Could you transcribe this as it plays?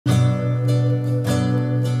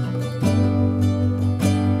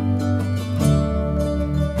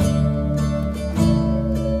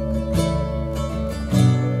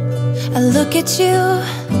look at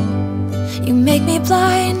you, you make me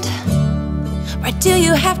blind. Why do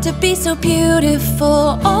you have to be so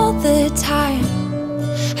beautiful all the time?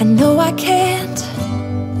 I know I can't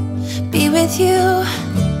be with you.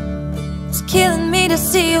 It's killing me to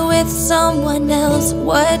see you with someone else.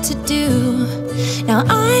 What to do? Now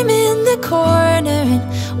I'm in the corner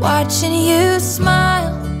and watching you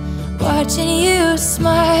smile, watching you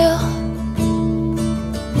smile.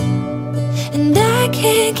 And I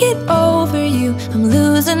can't get over you, I'm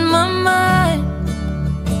losing my mind.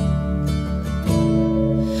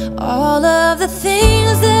 All of the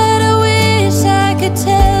things that I wish I could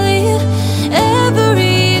tell you,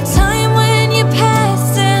 every time when you're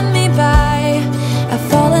passing me by, I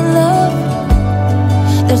fall in love.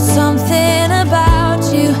 There's something about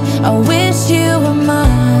you, I wish you were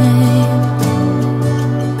mine.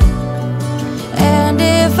 And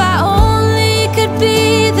if I only could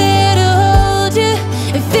be there to hold you,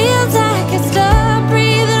 it feels like I stop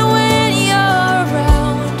breathing when you're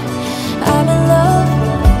around. I'm in love.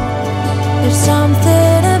 There's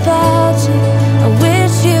something about you, I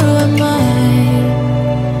wish you were mine.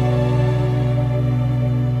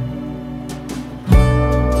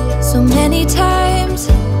 So many times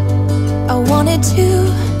I wanted to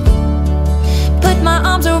put my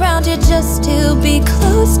arms around you just to be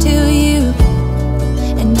close to you.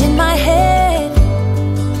 And in my head,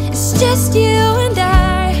 it's just you and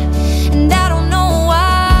I don't know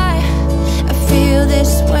why I feel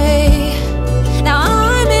this way. Now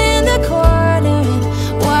I'm in the corner and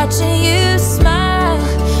watching you smile,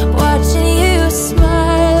 watching you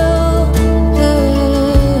smile.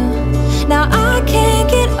 Now I can't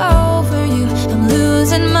get over you, I'm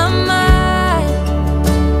losing my mind.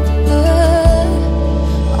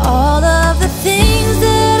 All of the things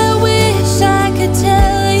that I wish I could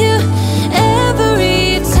tell you,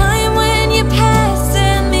 every time when you're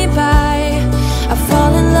passing me by, I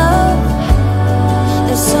fall in love.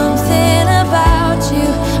 There's something about you,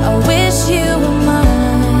 I wish you were mine.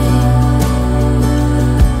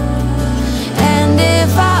 And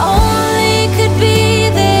if I only could be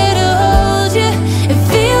there to hold you, it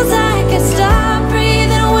feels like I stop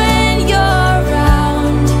breathing when you're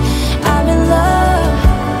around. I'm in love.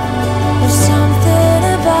 There's something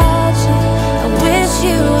about you, I wish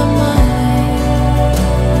you were mine.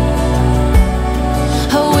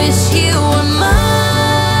 I wish you were mine.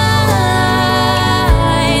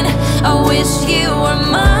 I wish you were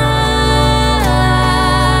mine.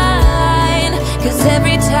 'Cause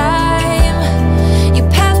every time you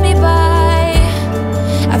pass me by,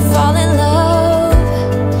 I fall in love,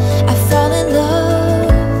 I fall in love.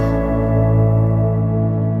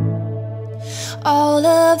 All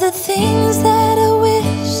of the things that I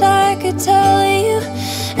wish I could tell you,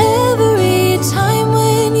 every time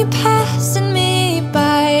when you're passing me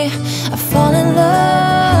by, I fall